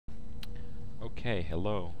Okay,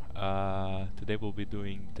 hello. Today we'll be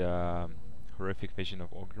doing the horrific vision of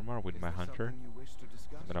Orgrimmar with my hunter.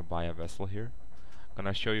 I'm gonna buy a vessel here. I'm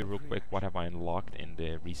gonna show you real quick what have I unlocked in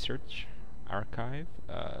the research archive.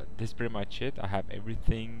 This is pretty much it. I have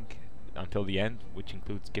everything until the end, which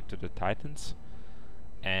includes Gift to the Titans,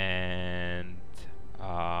 and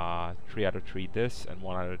 3 out of 3 this, and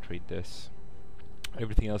 1 out of 3 this.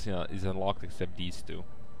 Everything else is unlocked except these two.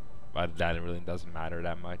 But that really doesn't matter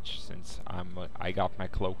that much since I got my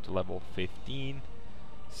cloak to level 15,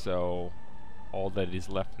 so all that is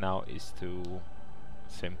left now is to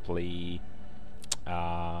simply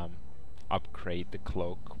upgrade the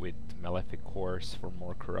cloak with malefic cores for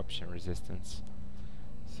more corruption resistance.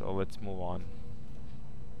 So let's move on.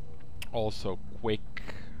 Also, quick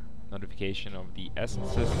notification of the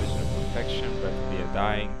essences: Vision of Perfection, Breath of the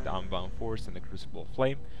Undying, Downbound Force, and the Crucible of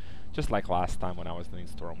Flame. Just like last time when I was doing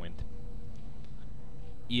Stormwind.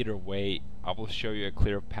 Either way, I will show you a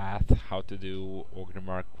clear path how to do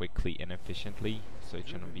Orgrimmar quickly and efficiently, so it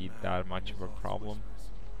shouldn't be that much of a problem.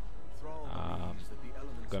 I'm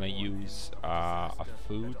gonna use a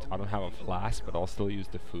food. I don't have a flask, but I'll still use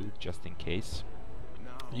the food just in case.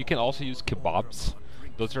 You can also use kebabs.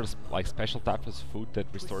 Those are like special types of food that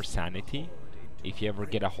restore sanity. If you ever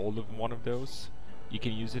get a hold of one of those, you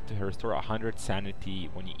can use it to restore 100 sanity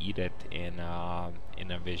when you eat it in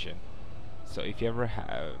a vision. So if you ever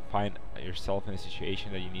find yourself in a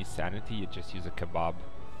situation that you need sanity, you just use a kebab.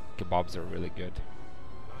 Kebabs are really good.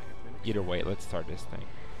 Either way, let's start this thing.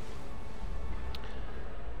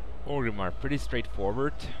 Orgrimmar, pretty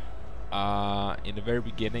straightforward. In the very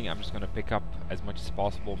beginning, I'm just gonna pick up as much as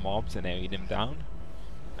possible mobs and eat them down,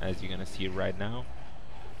 as you're gonna see right now.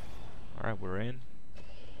 Alright, we're in.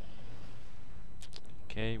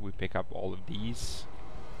 Okay, we pick up all of these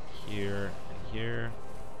here and here,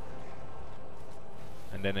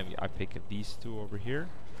 and then I pick up these two over here.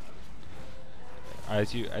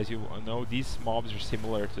 As you know, these mobs are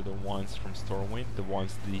similar to the ones from Stormwind,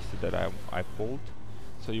 these two that I pulled.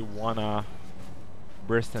 So you wanna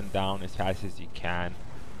burst them down as fast as you can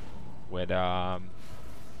with all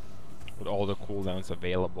the cooldowns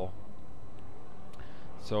available.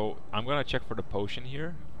 So I'm gonna check for the potion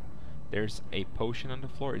here. There's a potion on the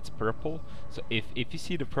floor. It's purple. So if you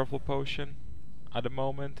see the purple potion at the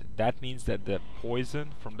moment, that means that the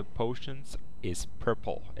poison from the potions is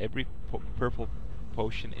purple. Every purple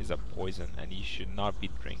potion is a poison, and you should not be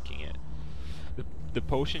drinking it. The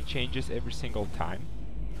potion changes every single time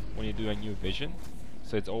when you do a new vision,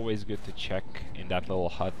 so it's always good to check in that little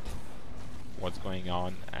hut what's going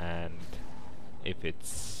on and if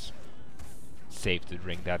it's safe to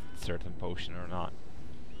drink that certain potion or not.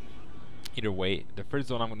 Either way, the first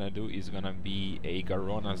zone I'm gonna do is gonna be a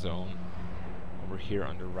Garona zone over here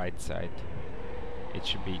on the right side. It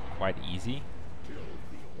should be quite easy.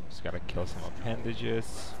 Just gotta kill some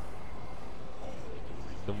appendages.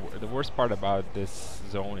 The worst part about this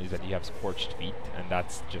zone is that you have scorched feet, and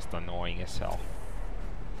that's just annoying as hell.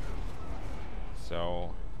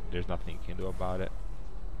 So there's nothing you can do about it.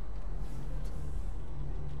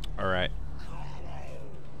 Alright.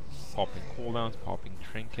 Popping cooldowns, popping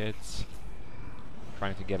trinkets.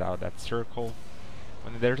 Trying to get out of that circle.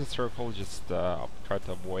 When there's a circle, just try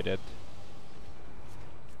to avoid it.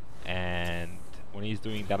 And when he's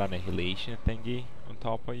doing that annihilation thingy on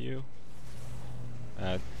top of you,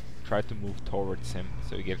 try to move towards him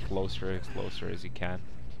so you get closer as closer as you can.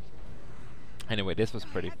 Anyway, this was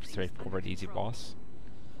pretty straightforward, easy boss.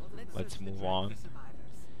 Let's move on.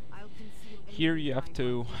 Here you have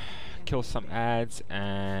to kill some ads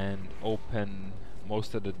and open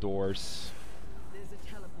most of the doors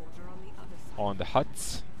on the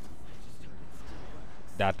huts.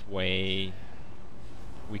 That way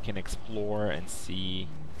we can explore and see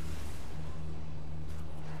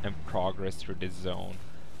and progress through this zone.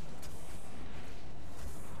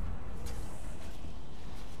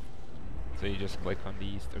 So you just click on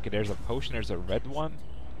these. Okay, there's a potion, there's a red one.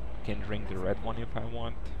 I can drink the red one if I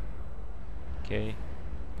want. Okay,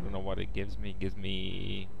 I don't know what it gives me. It gives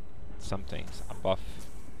me something, a buff.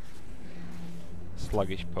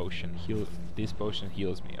 Sluggish potion. This potion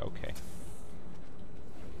heals me. Okay.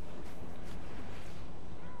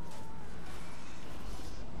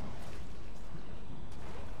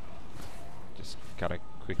 Just gotta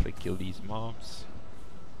quickly kill these mobs.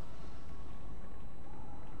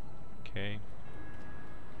 Okay.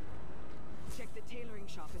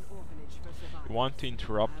 You want to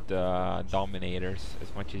interrupt the dominators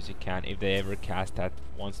as much as you can. If they ever cast that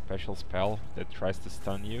one special spell that tries to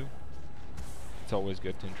stun you, it's always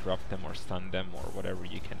good to interrupt them or stun them or whatever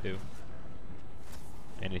you can do.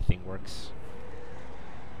 Anything works.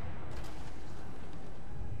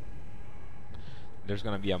 there's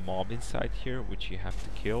gonna be a mob inside here which you have to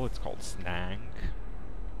kill. It's called Snag.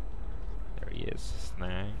 There he is,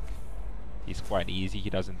 Snag. He's quite easy. He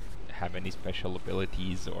doesn't have any special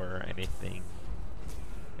abilities or anything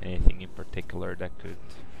in particular that could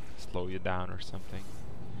slow you down or something.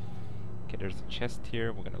 Okay, there's a chest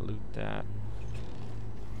here. We're gonna loot that.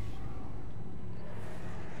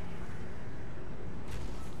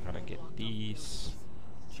 Gotta get these.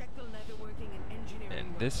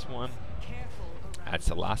 And this one. That's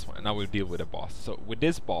the last one. And now we'll deal with a boss. So with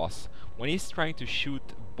this boss, when he's trying to shoot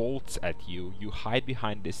bolts at you, you hide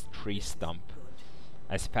behind this tree stump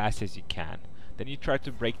as fast as you can. Then you try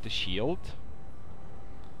to break the shield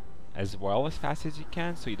as well as fast as you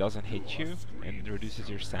can so he doesn't hit you and reduces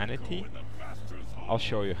your sanity. I'll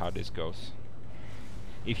show you how this goes.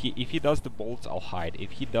 If he does the bolts, I'll hide.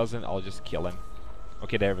 If he doesn't, I'll just kill him.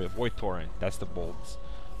 Okay, there we go. Void Torrent, that's the bolts.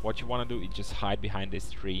 What you want to do is just hide behind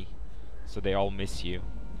this tree so they all miss you.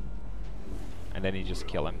 And then you just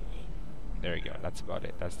kill him. There you go, that's about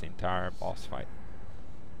it. That's the entire boss fight.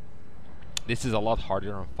 This is a lot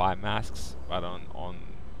harder on 5 masks, but on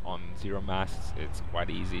 0 masks it's quite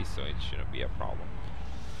easy, so it shouldn't be a problem.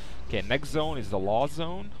 Okay, next zone is the Law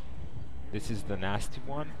Zone. This is the nasty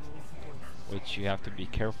one, which you have to be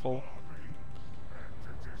careful.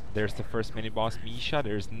 There's the first mini boss, Misha.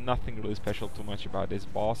 There's nothing really special too much about this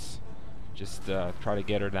boss. Just try to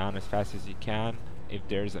get her down as fast as you can. If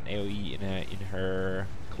there's an AoE in her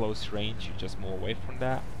close range, you just move away from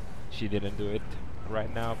that. She didn't do it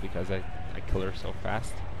right now because I killed her so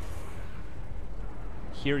fast.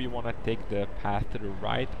 Here you want to take the path to the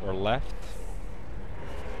right or left.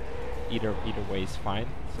 Either way is fine,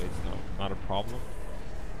 so it's not a problem.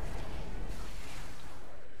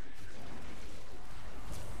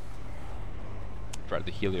 Try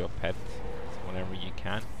to heal your pet whenever you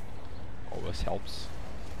can. Always helps.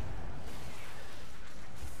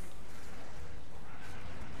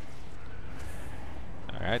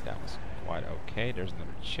 Alright, that was quite okay. There's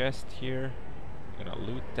another chest here. I'm gonna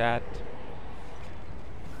loot that.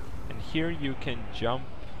 And here you can jump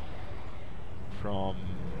from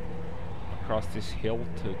across this hill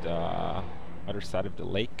to the other side of the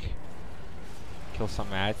lake. Kill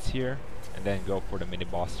some ads here, and then go for the mini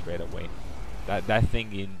boss straight away. That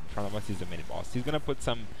thing in front of us is a mini boss. He's gonna put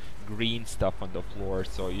some green stuff on the floor,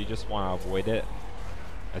 so you just wanna avoid it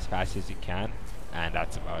as fast as you can, and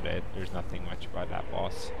that's about it. There's nothing much about that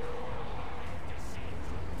boss.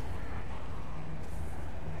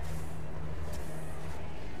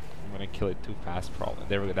 I'm gonna kill it too fast probably.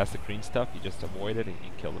 There we go, that's the green stuff. You just avoid it and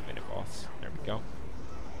you kill the mini boss. There we go.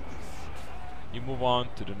 You move on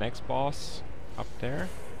to the next boss up there.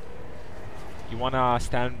 You wanna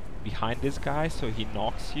stand behind this guy so he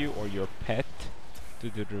knocks you or your pet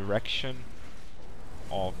to the direction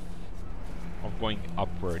of going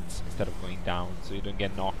upwards instead of going down, so you don't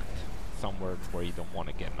get knocked somewhere where you don't want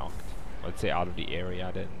to get knocked. Let's say out of the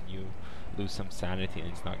area, then you lose some sanity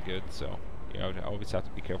and it's not good, so you always have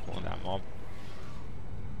to be careful on that mob.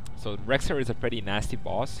 So Rexer is a pretty nasty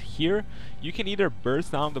boss. Here you can either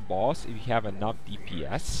burst down the boss if you have enough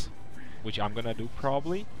DPS, which I'm gonna do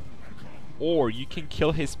probably, or you can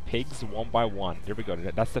kill his pigs one by one. There we go,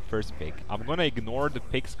 that's the first pig. I'm gonna ignore the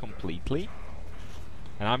pigs completely,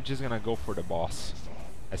 and I'm just gonna go for the boss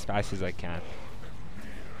as fast as I can.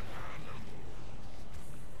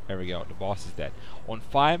 There we go, the boss is dead. On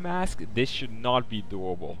 5 masks, this should not be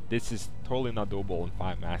doable. This is totally not doable on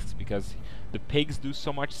 5 masks because the pigs do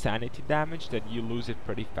so much sanity damage that you lose it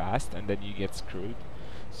pretty fast and then you get screwed.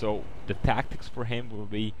 So the tactics for him will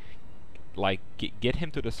be like get him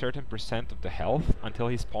to the certain percent of the health until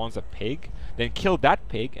he spawns a pig, then kill that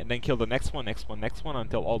pig, and then kill the next one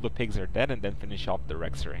until all the pigs are dead, and then finish off the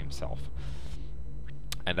Rexer himself.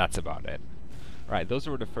 And that's about it. Right, those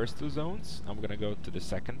were the first 2 zones. I'm gonna go to the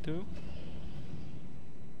second 2,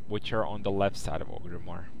 which are on the left side of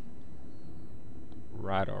Orgrimmar.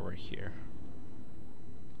 Right over here.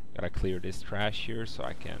 Gotta clear this trash here so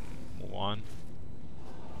I can move on.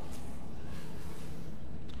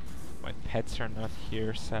 My pets are not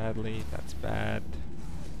here, sadly. That's bad.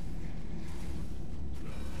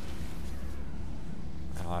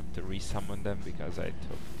 I'll have to resummon them because I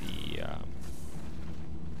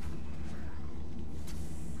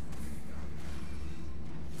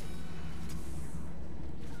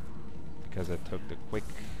took the quick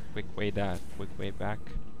way back.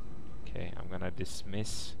 Okay, I'm gonna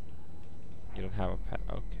dismiss. You don't have a pet.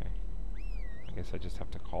 Okay, I guess I just have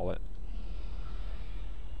to call it.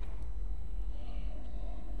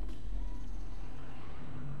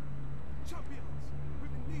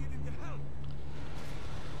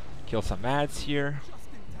 Kill some ads here.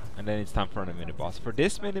 And then it's time for the mini boss. For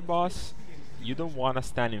this mini boss, you don't want to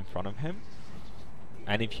stand in front of him.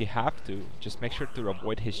 And if you have to, just make sure to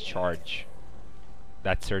avoid his charge.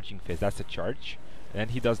 That surging phase, that's a charge. And then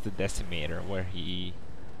he does the decimator, where he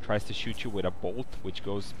tries to shoot you with a bolt, which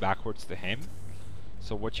goes backwards to him.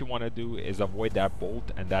 So what you want to do is avoid that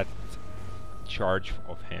bolt and that charge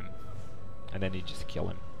of him. And then you just kill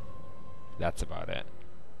him. That's about it.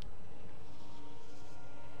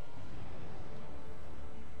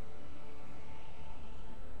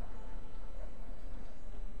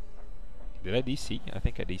 Did I DC? I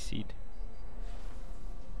think I DC'd.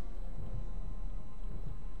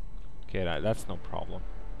 Okay, that's no problem.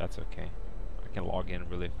 That's okay. I can log in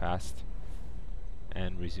really fast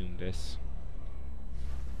and resume this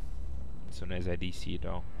as soon as I DC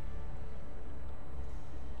though.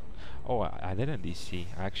 Oh, I didn't DC.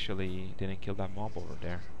 I actually didn't kill that mob over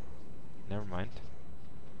there. Never mind.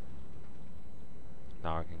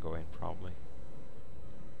 Now I can go in probably.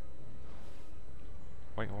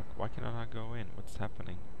 Why can I not go in? What's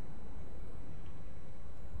happening?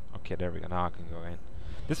 Okay, there we go. Now I can go in.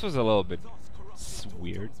 This was a little bit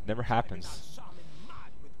weird. Never happens.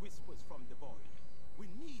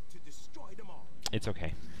 It's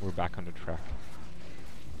okay. We're back on the track.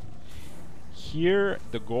 Here,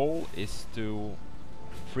 the goal is to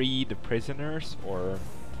free the prisoners, or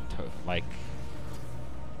like,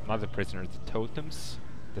 not the prisoners, the totems.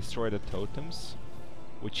 Destroy the totems,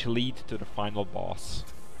 which lead to the final boss.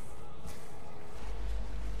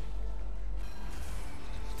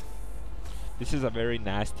 This is a very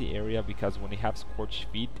nasty area because when you have scorched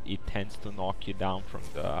feet, it tends to knock you down from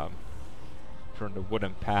the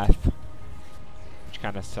wooden path, which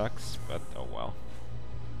kind of sucks, but oh well.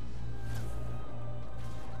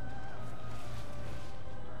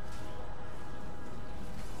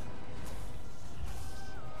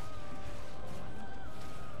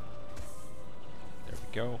 There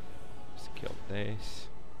we go. Just kill this.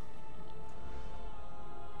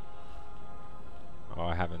 Oh,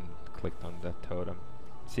 I haven't clicked on the totem.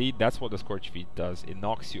 See, that's what the scorched feet does. It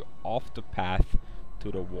knocks you off the path to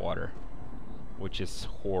the water, which is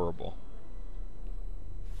horrible.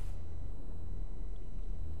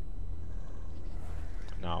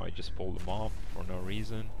 Now I just pulled them off for no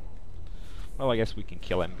reason. Well, I guess we can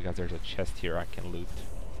kill him because there's a chest here I can loot.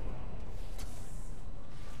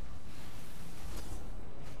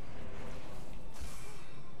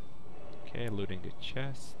 Okay, looting the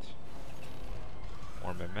chest.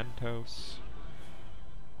 More mementos.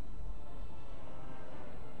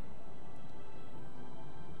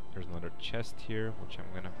 There's another chest here, which I'm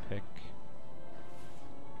gonna pick.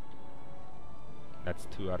 That's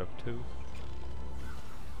 2 out of 2.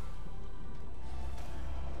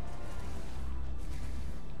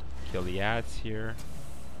 Kill the ads here.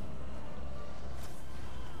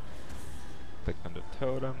 Click on the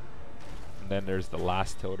totem. And then there's the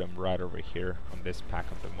last totem right over here on this pack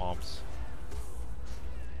of the mobs.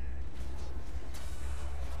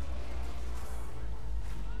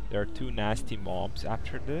 There are 2 nasty mobs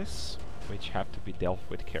after this, which have to be dealt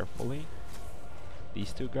with carefully.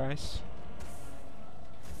 These 2 guys.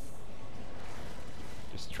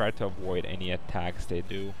 Just try to avoid any attacks they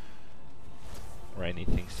do, or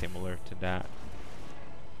anything similar to that.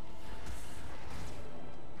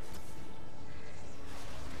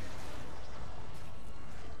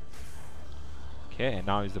 Okay, and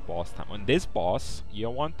now is the boss time. On this boss, you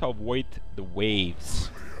want to avoid the waves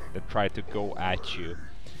that try to go at you.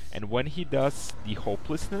 And when he does the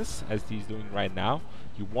hopelessness, as he's doing right now,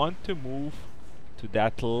 you want to move to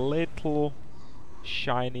that little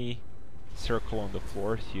shiny circle on the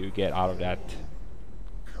floor so you get out of that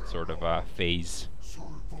sort of phase.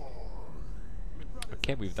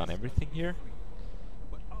 Okay, we've done everything here.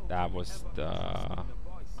 That was the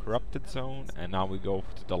corrupted zone, and now we go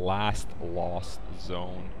to the last lost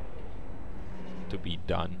zone to be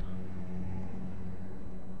done.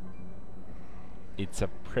 It's a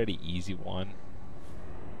pretty easy one.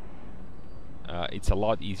 It's a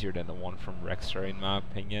lot easier than the one from Rexar in my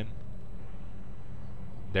opinion.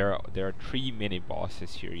 There are 3 mini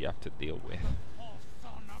bosses here you have to deal with.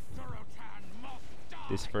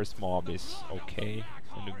 This first mob is okay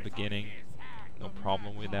in the beginning, no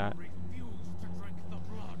problem with that.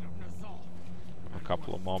 A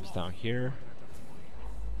couple of mobs down here.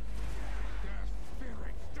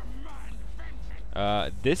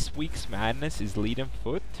 This week's madness is lead and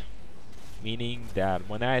foot, meaning that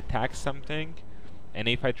when I attack something, and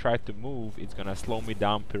if I try to move, it's gonna slow me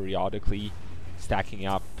down periodically, stacking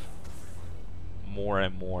up more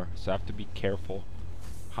and more. So I have to be careful.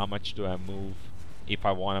 How much do I move if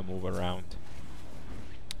I want to move around?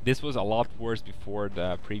 This was a lot worse before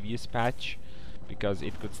the previous patch, because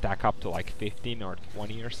it could stack up to like 15 or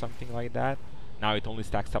 20 or something like that. Now it only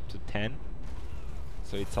stacks up to 10,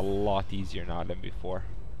 so it's a lot easier now than before.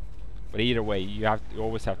 But either way, you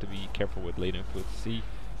always have to be careful with latent food. See,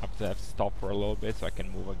 I have to stop for a little bit so I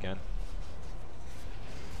can move again.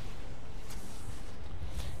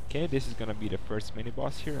 Okay, this is gonna be the first mini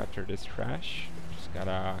boss here after this trash. Just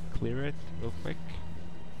gotta clear it real quick.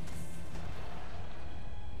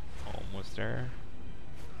 Almost there.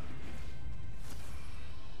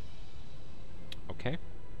 Okay.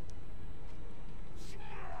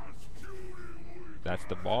 That's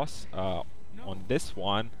the boss. On this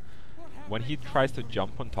one, when he tries to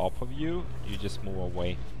jump on top of you, you just move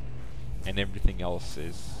away. And everything else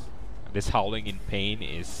is... This howling in pain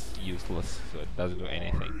is useless, so it doesn't do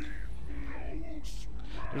anything.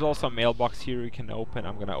 There's also a mailbox here you can open.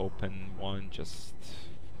 I'm gonna open one just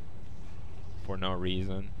for no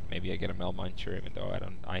reason. Maybe I get a mail muncher even though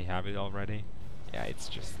I have it already. Yeah, it's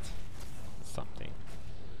just something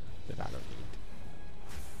that I don't need.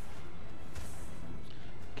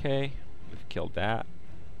 Okay, we've killed that.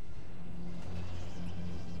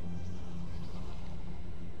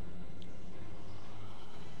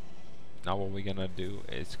 Now what we're gonna do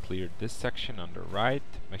is clear this section on the right.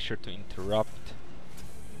 Make sure to interrupt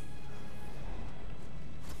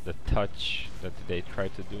the touch that they try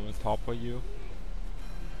to do on top of you.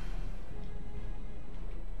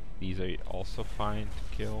 These are also fine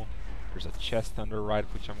to kill. There's a chest on the right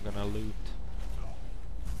which I'm gonna loot.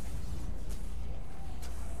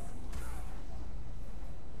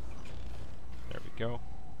 There we go.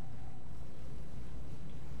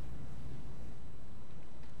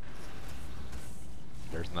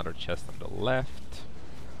 There's another chest on the left.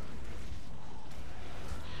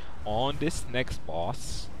 On this next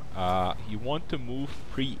boss, you want to move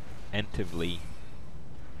preemptively,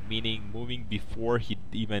 meaning moving before he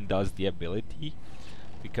even does the ability,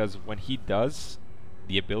 because when he does,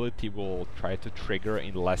 the ability will try to trigger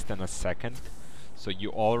in less than a second, so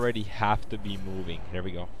you already have to be moving. There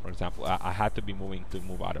we go. For example, I had to be moving to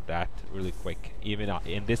move out of that really quick, even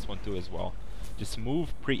in this one too as well. Just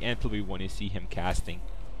move preemptively when you see him casting.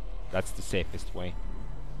 That's the safest way.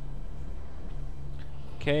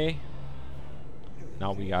 Okay.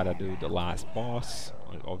 Now we gotta do the last boss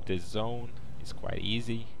of this zone. It's quite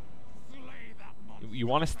easy. You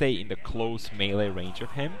want to stay in the close melee range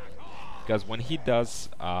of him, because when he does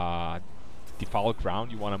defile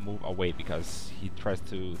ground, you want to move away because he tries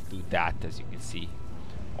to do that, as you can see.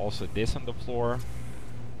 Also this on the floor.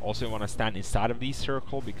 Also you want to stand inside of these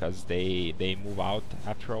circle because they move out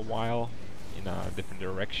after a while in a different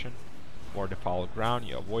direction. More defile ground,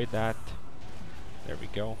 you avoid that. There we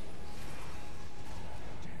go.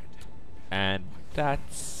 And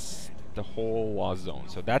that's the whole lost zone.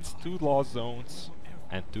 So that's 2 lost zones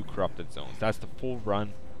and 2 corrupted zones. That's the full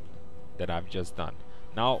run that I've just done.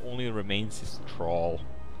 Now only remains his troll.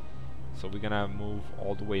 So we're gonna move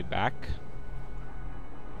all the way back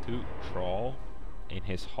to troll in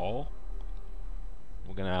his hall.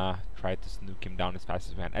 We're gonna try to snook him down as fast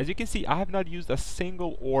as we can. As you can see, I have not used a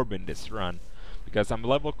single orb in this run because I'm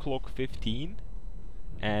level cloak 15,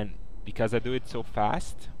 and because I do it so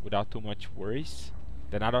fast without too much worries,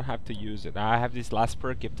 then I don't have to use it. I have this last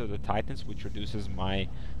perk, Gift of the Titans, which reduces my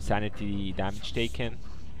sanity damage taken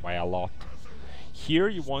by a lot. Here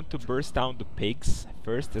you want to burst down the pigs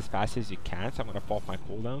first as fast as you can, so I'm gonna pop my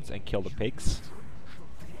cooldowns and kill the pigs.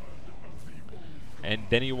 And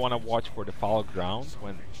then you want to watch for the fall ground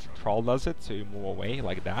when Troll does it, so you move away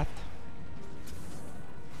like that.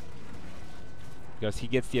 Because he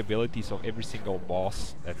gets the abilities of every single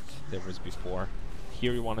boss that there was before.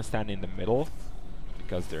 Here you want to stand in the middle,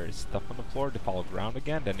 because there is stuff on the floor, the fall ground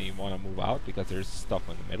again. Then you want to move out, because there's stuff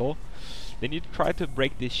in the middle. Then you try to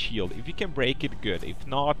break this shield. If you can break it, good. If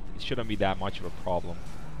not, it shouldn't be that much of a problem.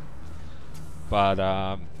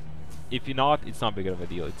 But if you're not, it's not big of a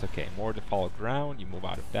deal. It's okay. More defile ground, you move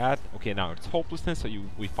out of that. Okay, now it's hopelessness, so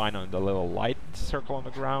we find on the little light circle on the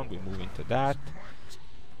ground, we move into that.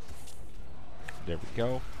 There we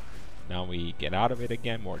go. Now we get out of it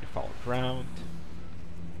again, more defile ground.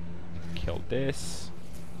 Kill this.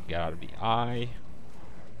 Get out of the eye.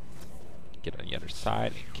 Get on the other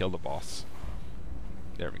side and kill the boss.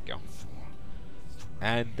 There we go.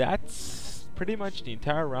 And that's pretty much the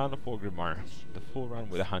entire round of Orgrimmar. The full run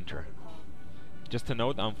with a hunter. Just a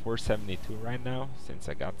note, I'm 472 right now, since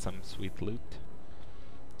I got some sweet loot.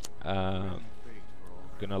 Gonna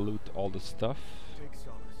loot all the stuff.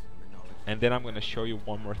 And then I'm gonna show you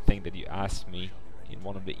one more thing that you asked me in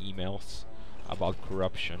one of the emails about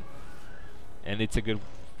corruption. And it's a good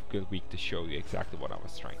good week to show you exactly what I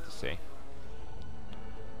was trying to say.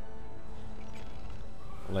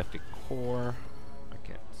 Left core. I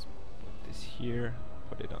can put this here.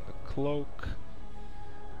 Put it on the cloak.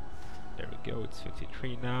 There we go. It's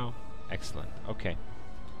 53 now. Excellent. Okay.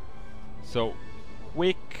 So,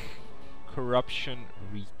 quick corruption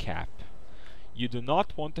recap. You do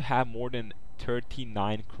not want to have more than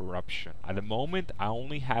 39 corruption. At the moment, I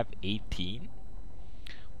only have 18,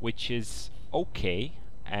 which is okay.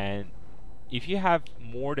 And if you have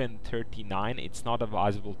more than 39, it's not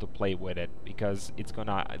advisable to play with it, because it's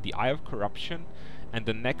gonna, the Eye of Corruption and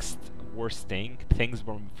the next worst thing, Things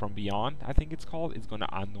from Beyond, I think it's called, it's gonna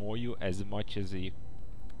annoy you as much as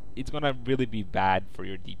it's gonna really be bad for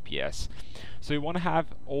your DPS. So you want to have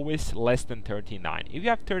always less than 39. If you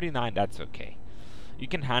have 39, that's okay. You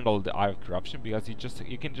can handle the Eye of Corruption because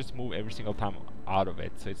you can just move every single time out of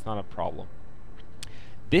it, so it's not a problem.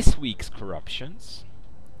 This week's corruptions,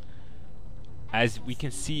 as we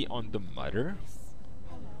can see on the Mutter,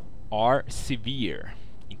 are severe.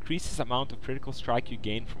 Increases amount of critical strike you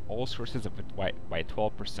gain from all sources of it by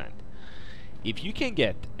 12%. If you can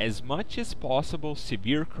get as much as possible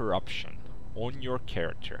severe corruption on your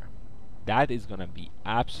character, that is gonna be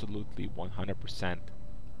absolutely 100%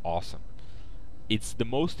 awesome. It's the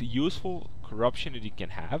most useful corruption that you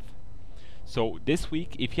can have. So this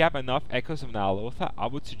week, if you have enough Echoes of Nalotha, I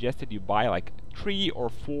would suggest that you buy like 3 or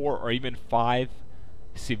 4 or even 5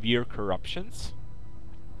 severe corruptions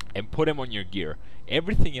and put them on your gear.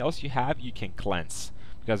 Everything else you have, you can cleanse.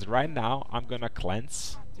 Because right now, I'm gonna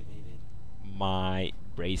cleanse my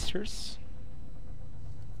bracers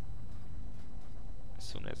as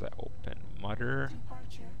soon as I open Mutter,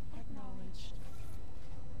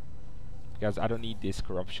 because I don't need this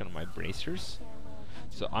corruption on my bracers.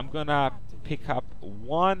 So I'm gonna pick up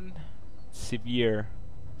 1 severe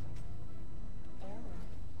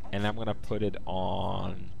and I'm gonna put it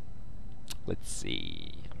on, let's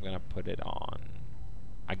see, I'm gonna put it on,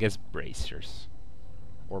 I guess, bracers,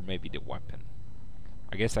 or maybe the weapon.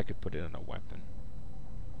 I guess I could put it on a weapon.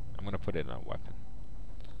 I'm gonna put it on a weapon.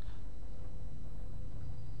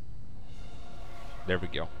 There we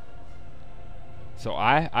go. So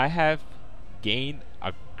I have gained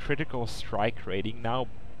a critical strike rating now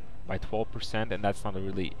by 12%, and that's not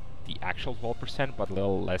really the actual 12%, but a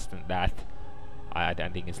little less than that. I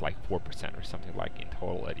think it's like 4% or something like in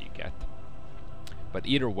total that you get. But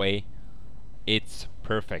either way, it's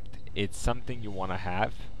perfect. It's something you want to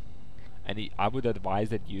have. And I would advise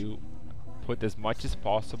that you put as much as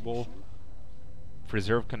possible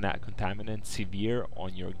preserve contaminant severe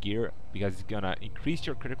on your gear, because it's gonna increase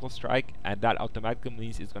your critical strike, and that automatically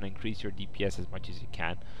means it's gonna increase your DPS as much as you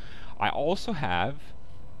can. I also have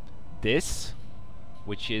this,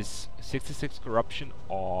 which is 66 corruption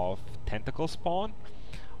of tentacle spawn.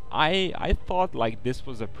 I thought like this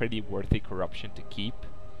was a pretty worthy corruption to keep,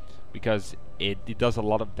 because it does a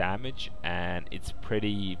lot of damage and it's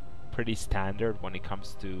pretty standard when it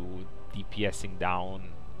comes to DPSing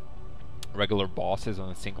down regular bosses on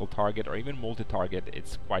a single target or even multi-target.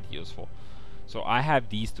 It's quite useful. So I have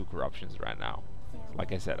these 2 corruptions right now.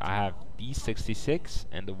 Like I said, I have these 66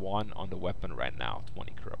 and the one on the weapon right now,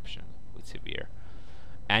 20 corruption with severe.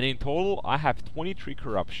 And in total, I have 23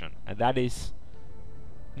 corruption, and that is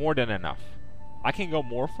more than enough. I can go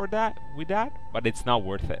more for that with that, but it's not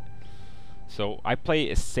worth it. So I play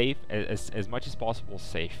as safe as much as possible,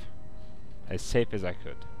 safe as I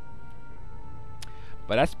could.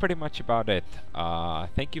 But that's pretty much about it.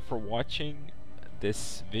 Thank you for watching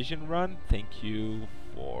this vision run. Thank you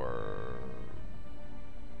for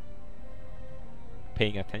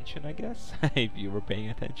paying attention, I guess, if you were paying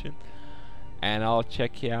attention. And I'll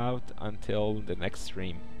check you out until the next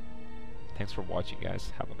stream. Thanks for watching,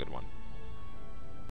 guys. Have a good one.